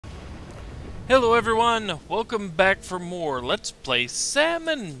Hello everyone, welcome back for more Let's Play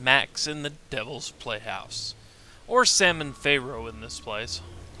SAMMUNMAK in the Devil's Playhouse. Or Salmon Pharaoh in this place,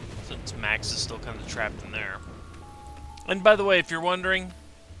 since Max is still kind of trapped in there. And by the way, if you're wondering,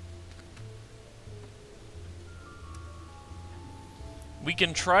 we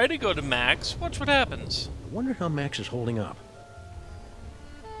can try to go to Max, watch what happens. I wonder how Max is holding up.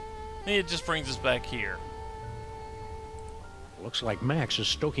 It just brings us back here. Looks like Max is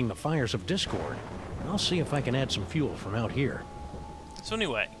stoking the fires of discord. I'll see if I can add some fuel from out here. So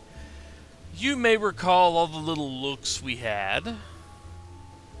anyway, you may recall all the little looks we had.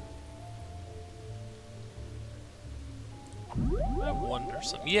 I wonder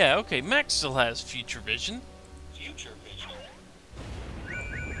something. Yeah, okay, Max still has future vision. Future vision.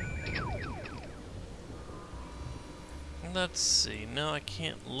 Let's see. No, I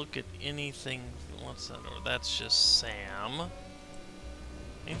can't look at anything. What's that? Or that's just Sam.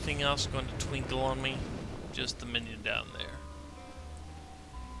 Anything else going to twinkle on me? Just the minion down there.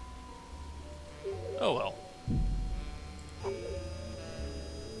 Oh well.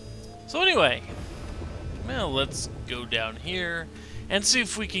 So anyway, well, let's go down here and see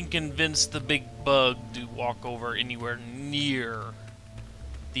if we can convince the big bug to walk over anywhere near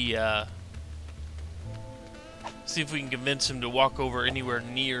the, see if we can convince him to walk over anywhere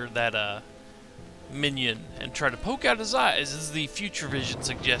near that, minion and try to poke out his eyes, as the future vision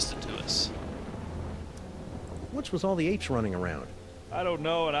suggested to us. What's with all the apes running around? I don't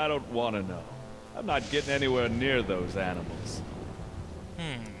know, and I don't want to know. I'm not getting anywhere near those animals.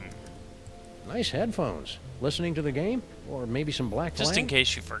 Nice headphones. Listening to the game? Or maybe some Black Flag? Just in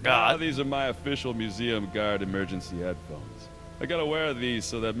case you forgot. These are my official museum guard emergency headphones. I gotta wear these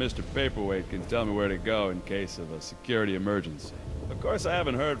so that Mr. Paperweight can tell me where to go in case of a security emergency. Of course, I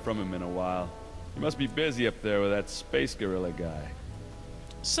haven't heard from him in a while. He must be busy up there with that space gorilla guy.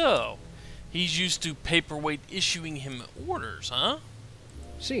 So, he's used to Paperweight issuing him orders, huh?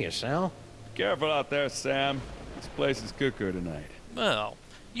 See ya, Sal. Be careful out there, Sam. This place is cuckoo tonight. Well,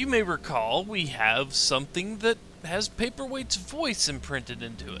 you may recall we have something that has Paperweight's voice imprinted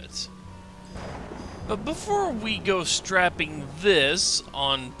into it. But before we go strapping this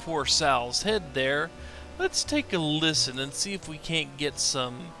on poor Sal's head there, let's take a listen and see if we can't get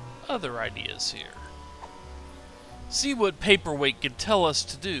some other ideas here. See what Paperweight could tell us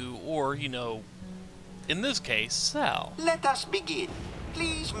to do, or, you know, in this case, Sal. Let us begin.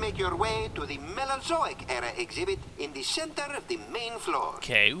 Please make your way to the Mesozoic era exhibit in the center of the main floor.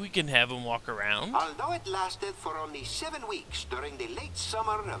 Okay, we can have him walk around. Although it lasted for only 7 weeks during the late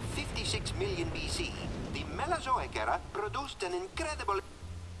summer of 56 million BC, the Mesozoic era produced an incredible...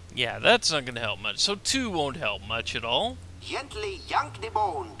 Yeah, that's not going to help much. So 2 won't help much at all. Gently yank the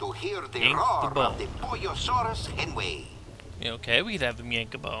bone to hear the Yank roar the bone. of the Polyosaurus henway. Okay, we could have him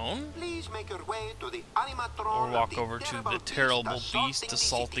yank a bone. Please make your way to the animatron Or of walk the over to the terrible terrible beast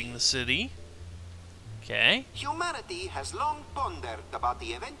assaulting the city. Okay. Humanity has long pondered about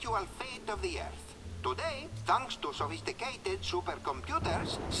the eventual fate of the Earth. Today, thanks to sophisticated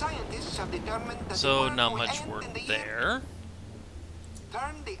supercomputers, scientists have determined that the So world not will much end work in the year. there.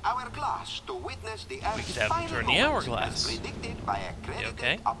 Turn the hourglass to witness the Earth's could have him final turn the moments, hourglass. as predicted by accredited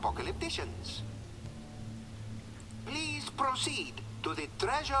Okay. apocalypticians. Please proceed to the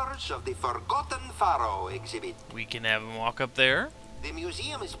Treasures of the Forgotten Pharaoh exhibit. We can have him walk up there. The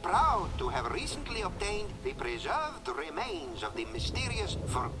museum is proud to have recently obtained the preserved remains of the mysterious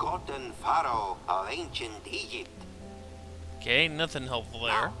Forgotten Pharaoh of ancient Egypt. Okay, nothing helpful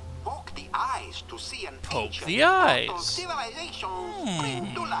there. Now, poke the eyes to see an Poke ancient the immortal eyes. civilization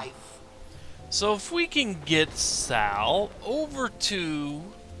spring to life. So if we can get Sal over to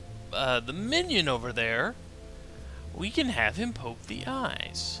the minion over there, we can have him poke the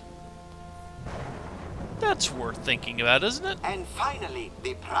eyes. That's worth thinking about, isn't it? And finally,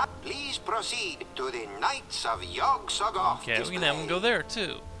 please proceed to the Knights of Yog-Sothoth Okay, we display. can have him go there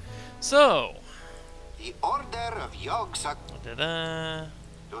too. So, The Order of Yog-Sothoth. da-da,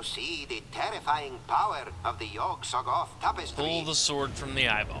 To see the terrifying power of the Yog-Sothoth tapestry. pull the sword from the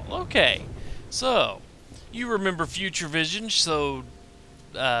eyeball. Okay, so you remember Future Vision, so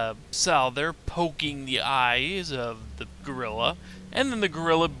Sal there poking the eyes of the gorilla, and then the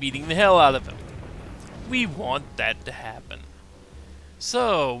gorilla beating the hell out of him. We want that to happen.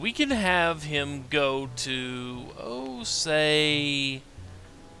 So, we can have him go to, say...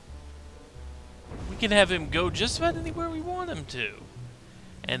 We can have him go just about anywhere we want him to.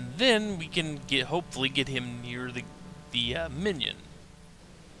 And then we can hopefully get him near the minion.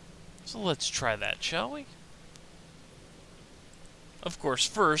 So let's try that, shall we? Of course,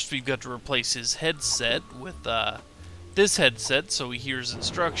 first we've got to replace his headset with this headset so he hears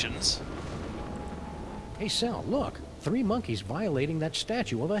instructions. Hey, Sal, look. 3 monkeys violating that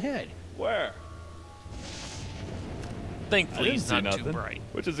statue of a head. Where? I Thankfully, didn't he's see not too nothing, bright.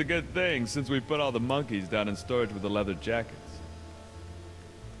 which is a good thing since we put all the monkeys down in storage with the leather jackets.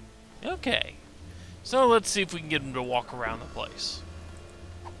 Okay. So let's see if we can get him to walk around the place.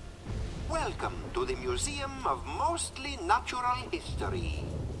 Welcome to the Museum of Mostly Natural History.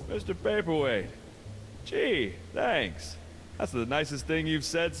 Mr. Paperweight. Gee, thanks. That's the nicest thing you've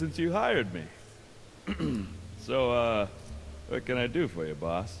said since you hired me. So, what can I do for you,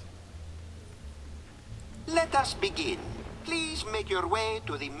 boss? Let us begin. Please make your way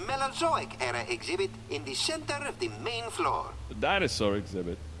to the Mesozoic era exhibit in the center of the main floor. The dinosaur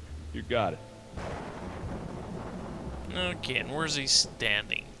exhibit. You got it. Okay, and where's he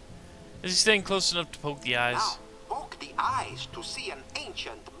standing? Is he staying close enough to poke the eyes? Now, poke the eyes to see an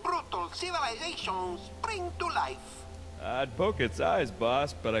ancient, brutal civilization spring to life. I'd poke its eyes,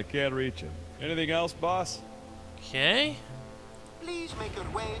 boss, but I can't reach him. Anything else, boss? Okay. Please make your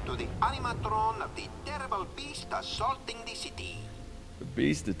way to the animatron of the terrible beast assaulting the city. The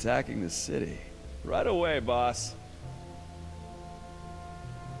beast attacking the city. Right away, boss.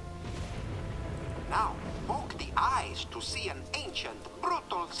 Now, poke the eyes to see an ancient,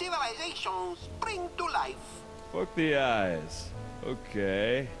 brutal civilization spring to life. Poke the eyes.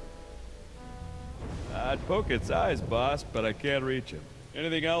 Okay. I'd poke its eyes, boss, but I can't reach him.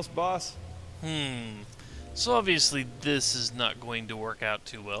 Anything else, boss? So obviously this is not going to work out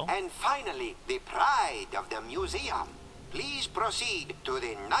too well. And finally, the pride of the museum. Please proceed to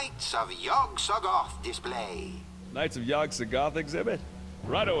the Knights of Yog-Sothoth display. Knights of Yog-Sothoth exhibit?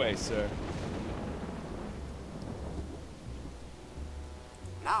 Right away, sir.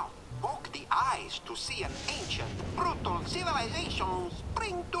 Now, poke the eyes to see an ancient, brutal civilization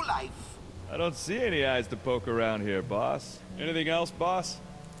spring to life. I don't see any eyes to poke around here, boss. Anything else, boss?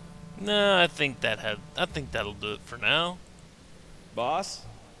 No, I think that'll do it for now. Boss?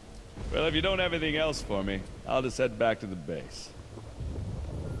 Well, if you don't have anything else for me, I'll just head back to the base.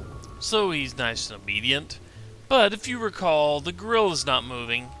 So he's nice and obedient. But if you recall, the grill is not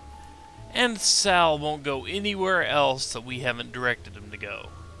moving, and Sal won't go anywhere else that we haven't directed him to go.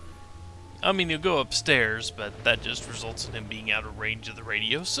 I mean, he'll go upstairs, but that just results in him being out of range of the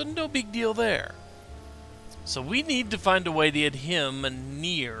radio, so no big deal there. So we need to find a way to get him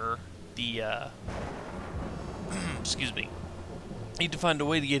near the, excuse me. Need to find a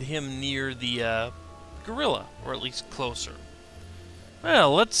way to get him near the, gorilla, or at least closer.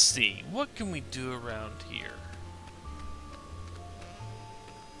 Well, let's see. What can we do around here?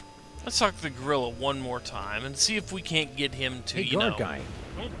 Let's talk to the gorilla one more time and see if we can't get him to, Hey, guard guy.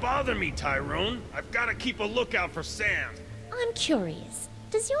 Don't bother me, Tyrone. I've got to keep a lookout for Sam. I'm curious.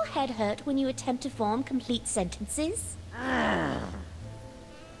 Does your head hurt when you attempt to form complete sentences?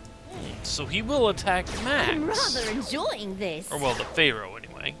 So he will attack Max. I'm rather enjoying this. Or, well, the Pharaoh,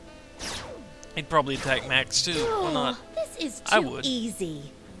 anyway. He'd probably attack Max, too. Why not? This is I too would. easy.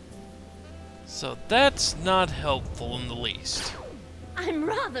 So that's not helpful in the least. I'm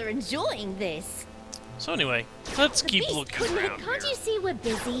rather enjoying this. So anyway, let's The keep beast looking couldn't around Can't here. you see we're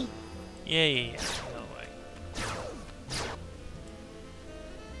busy? Yeah. No way.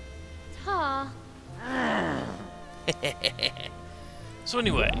 Ta. So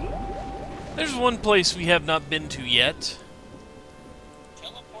anyway, there's one place we have not been to yet.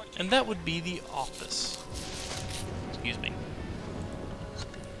 And that would be the office. Excuse me.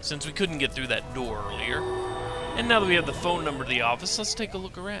 Since we couldn't get through that door earlier. And now that we have the phone number to the office, let's take a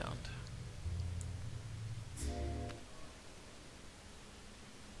look around.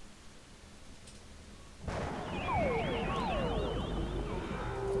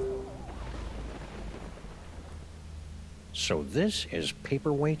 So this is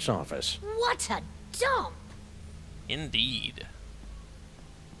Paperweight's office. What a dump! Indeed.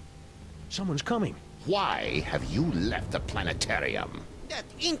 Someone's coming. Why have you left the planetarium? That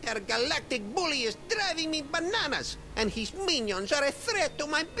intergalactic bully is driving me bananas, and his minions are a threat to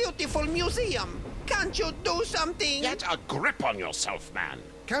my beautiful museum. Can't you do something? Get a grip on yourself, man.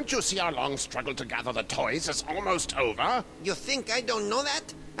 Can't you see our long struggle to gather the toys is almost over? You think I don't know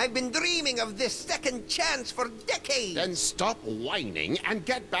that? I've been dreaming of this second chance for decades. Then stop whining and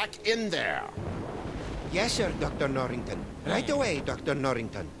get back in there. Yes, sir, Dr. Norrington. Right away, Dr.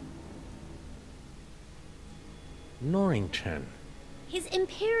 Norrington. Norrington. His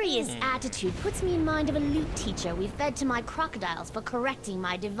imperious attitude puts me in mind of a lute teacher we fed to my crocodiles for correcting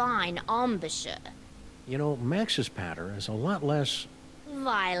my divine embouchure. You know, Max's patter is a lot less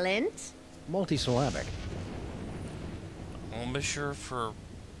Violent? multisyllabic. Embouchure for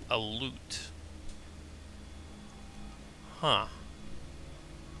a loot. Huh.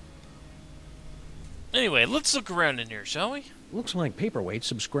 Anyway, let's look around in here, shall we? Looks like Paperweight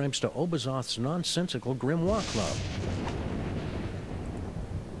subscribes to Obazoth's nonsensical Grimoire Club.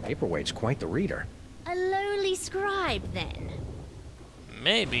 Paperweight's quite the reader. A lowly scribe, then.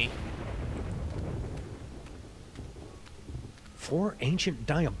 Maybe. 4 ancient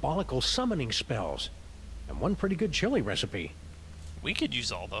diabolical summoning spells. And 1 pretty good chili recipe. We could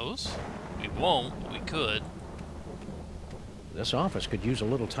use all those. We won't, but we could. This office could use a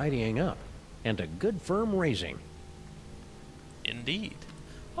little tidying up. And a good firm raising. Indeed.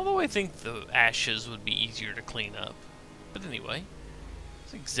 Although I think the ashes would be easier to clean up. But anyway,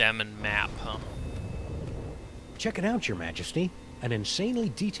 let's examine map, huh? Check it out, Your Majesty. An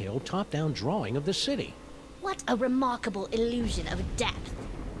insanely detailed top-down drawing of the city. What a remarkable illusion of depth.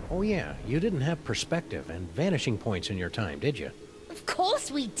 Oh yeah, you didn't have perspective and vanishing points in your time, did you? Of course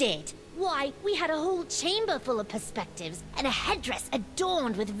we did. Why, we had a whole chamber full of perspectives and a headdress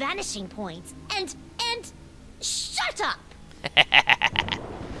adorned with vanishing points. And... Shut up!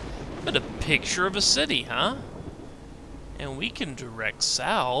 But a picture of a city, huh? And we can direct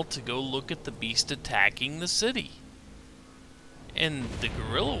Sal to go look at the beast attacking the city. And the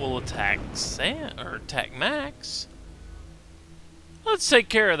gorilla will attack attack Max. Let's take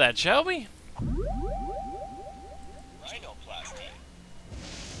care of that, shall we?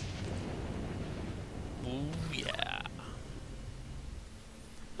 Oh yeah.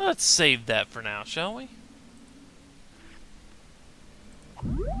 Let's save that for now, shall we?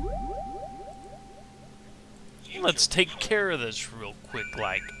 Let's take care of this real quick,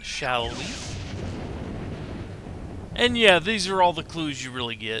 like, shall we? And yeah, these are all the clues you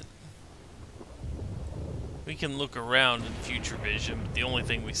really get. We can look around in future vision, but the only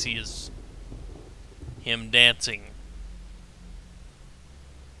thing we see is him dancing.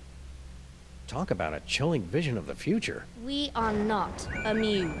 Talk about a chilling vision of the future. We are not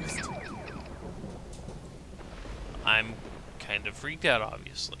amused. I'm kind of freaked out,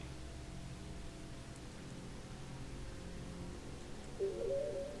 obviously.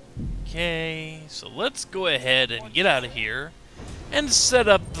 Okay, so let's go ahead and get out of here and set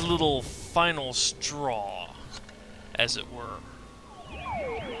up the little final straw, as it were.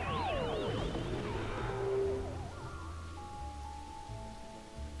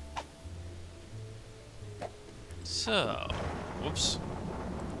 So, whoops.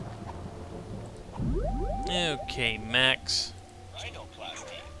 Okay, Max.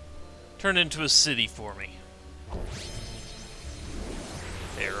 Turn into a city for me.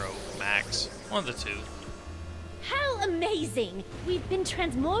 Pharaoh, Max. One of the two. How amazing! We've been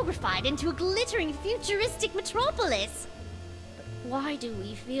transmogrified into a glittering futuristic metropolis. But why do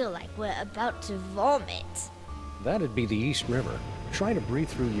we feel like we're about to vomit? That'd be the East River. Try to breathe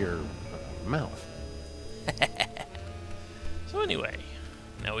through your mouth. So anyway,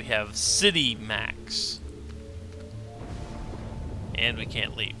 now we have City Max. And we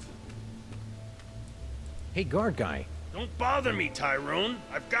can't leave. Hey, guard guy. Don't bother me, Tyrone.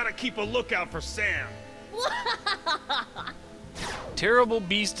 I've got to keep a lookout for Sam. Terrible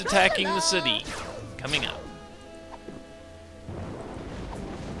beast attacking the city. Coming up.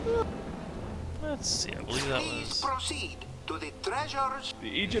 Let's see, I believe that Please was... proceed to the treasures. The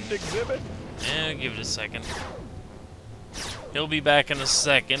Egypt exhibit? Give it a second. He'll be back in a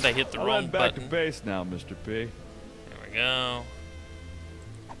second. I hit the I'll wrong run back to button. base now, Mr. P. There we go.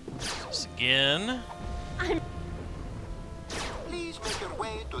 This again. Please make your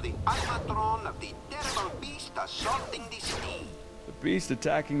way to the Almatron of the terrible beast assaulting the city. The beast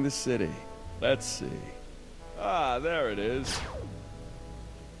attacking the city. Let's see. Ah, there it is.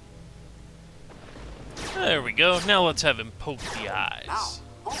 There we go. Now let's have him poke the Now, eyes.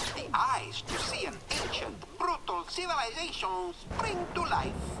 poke the eyes to see an ancient, brutal civilization spring to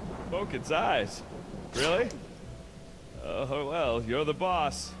life. Poke its eyes. Really? Oh, well, you're the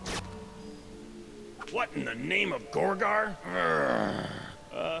boss. What in the name of Gorgar?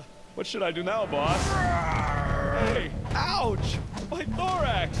 What should I do now, boss? Hey, ouch! My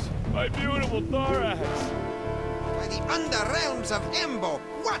thorax! My beautiful thorax! By the underrealms of Embo,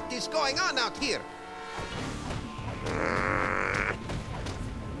 what is going on out here?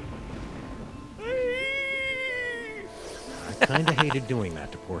 I kinda hated doing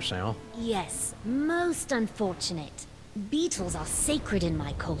that to poor Sal. Yes, most unfortunate. Beetles are sacred in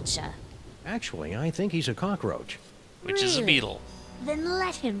my culture. Actually, I think he's a cockroach. Which is a Really? beetle Then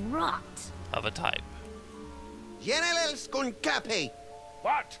let him rot. of a type. General Skunkape,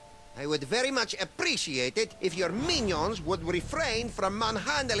 What? I would very much appreciate it if your minions would refrain from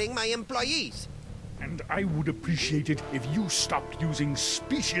manhandling my employees. And I would appreciate it if you stopped using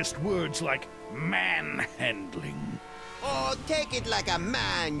specious words like manhandling. Oh, take it like a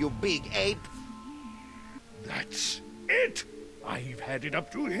man, you big ape. That's it! I've had it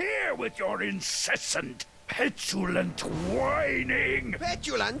up to here with your incessant, petulant whining!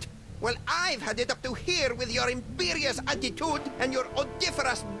 Petulant? Well, I've had it up to here with your imperious attitude and your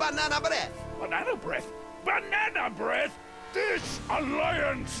odoriferous banana breath. Banana breath? Banana breath? This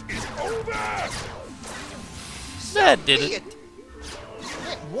alliance is over! That did Be it.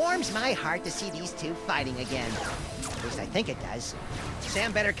 It warms my heart to see these two fighting again. At least I think it does.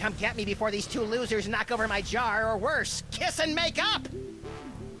 Sam better come get me before these two losers knock over my jar, or worse, kiss and make up!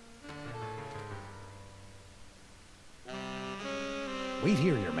 Wait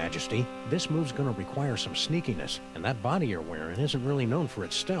here, Your Majesty. This move's gonna require some sneakiness, and that body you're wearing isn't really known for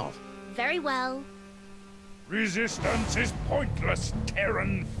its stealth. Very well. Resistance is pointless,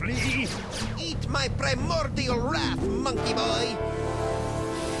 Terran flea! Eat my primordial wrath, monkey boy!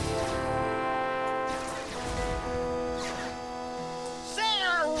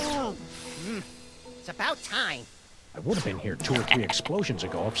 Sam! It's about time. I would have been here 2 or 3 explosions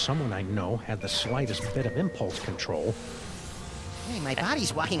ago if someone I know had the slightest bit of impulse control. Hey, my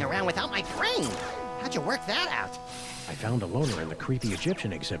body's walking around without my brain. How'd you work that out? I found a loner in the creepy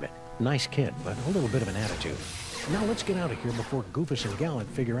Egyptian exhibit. Nice kid, but a little bit of an attitude. Now let's get out of here before Goofus and Gallant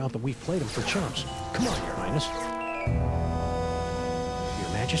figure out that we've played them for chumps. Come on, Your Highness. Your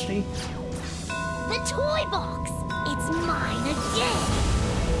Majesty? The toy box! It's mine again!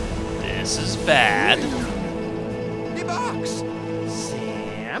 This is bad. The box!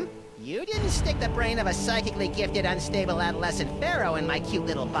 Sam? You didn't stick the brain of a psychically gifted, unstable adolescent pharaoh in my cute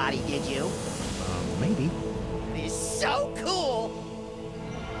little body, did you? Maybe. It's so cool!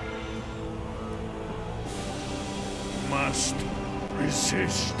 Must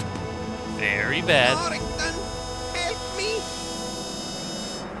resist. Very bad. Norrington, help me!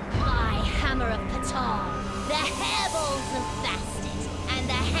 My hammer of Patar, the hairballs of Bastet, and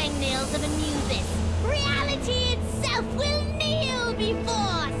the hangnails of Anubiss. Reality itself will kneel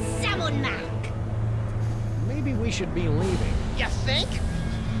before SAMMUNMAK! Maybe we should be leaving. You think?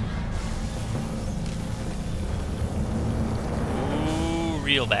 Ooh,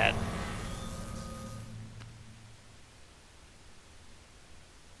 real bad.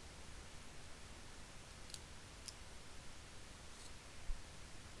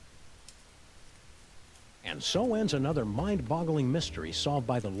 And so ends another mind-boggling mystery solved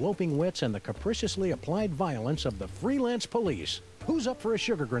by the loping wits and the capriciously applied violence of the freelance police. Who's up for a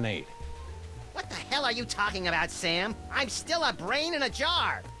sugar grenade? What the hell are you talking about, Sam? I'm still a brain in a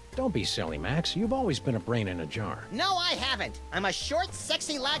jar! Don't be silly, Max. You've always been a brain in a jar. No, I haven't. I'm a short,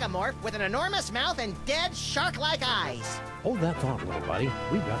 sexy lagomorph with an enormous mouth and dead, shark-like eyes. Hold that thought, little buddy.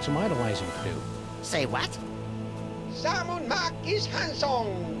 We've got some idolizing to do. Say what? SAMMUNMAK is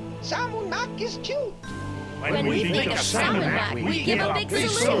handsome! SAMMUNMAK is cute! When we think of SAMMUNMAK, we give a big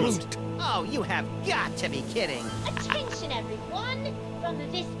salute! Oh, you have got to be kidding. Attention, everyone! From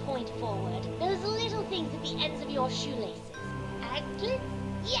this point forward, those little things at the ends of your shoelaces. Aglets?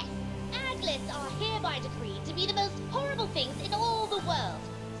 Yes, aglets are hereby decreed to be the most horrible things in all the world.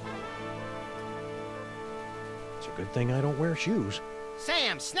 It's a good thing I don't wear shoes.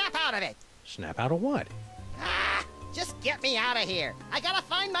 Sam, snap out of it! Snap out of what? Ah! Just get me out of here! I gotta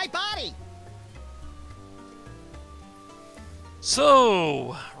find my body!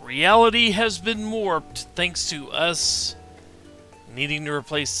 So, reality has been warped thanks to us needing to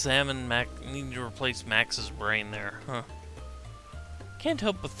replace Max's brain there, huh? Can't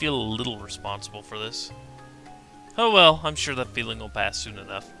help but feel a little responsible for this. Oh well, I'm sure that feeling will pass soon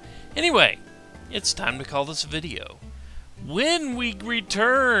enough. Anyway, it's time to call this a video. When we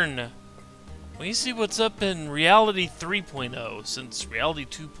return, we see what's up in Reality 3.0, since Reality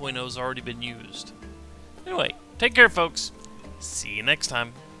 2.0 has already been used. Anyway, take care, folks. See you next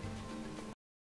time.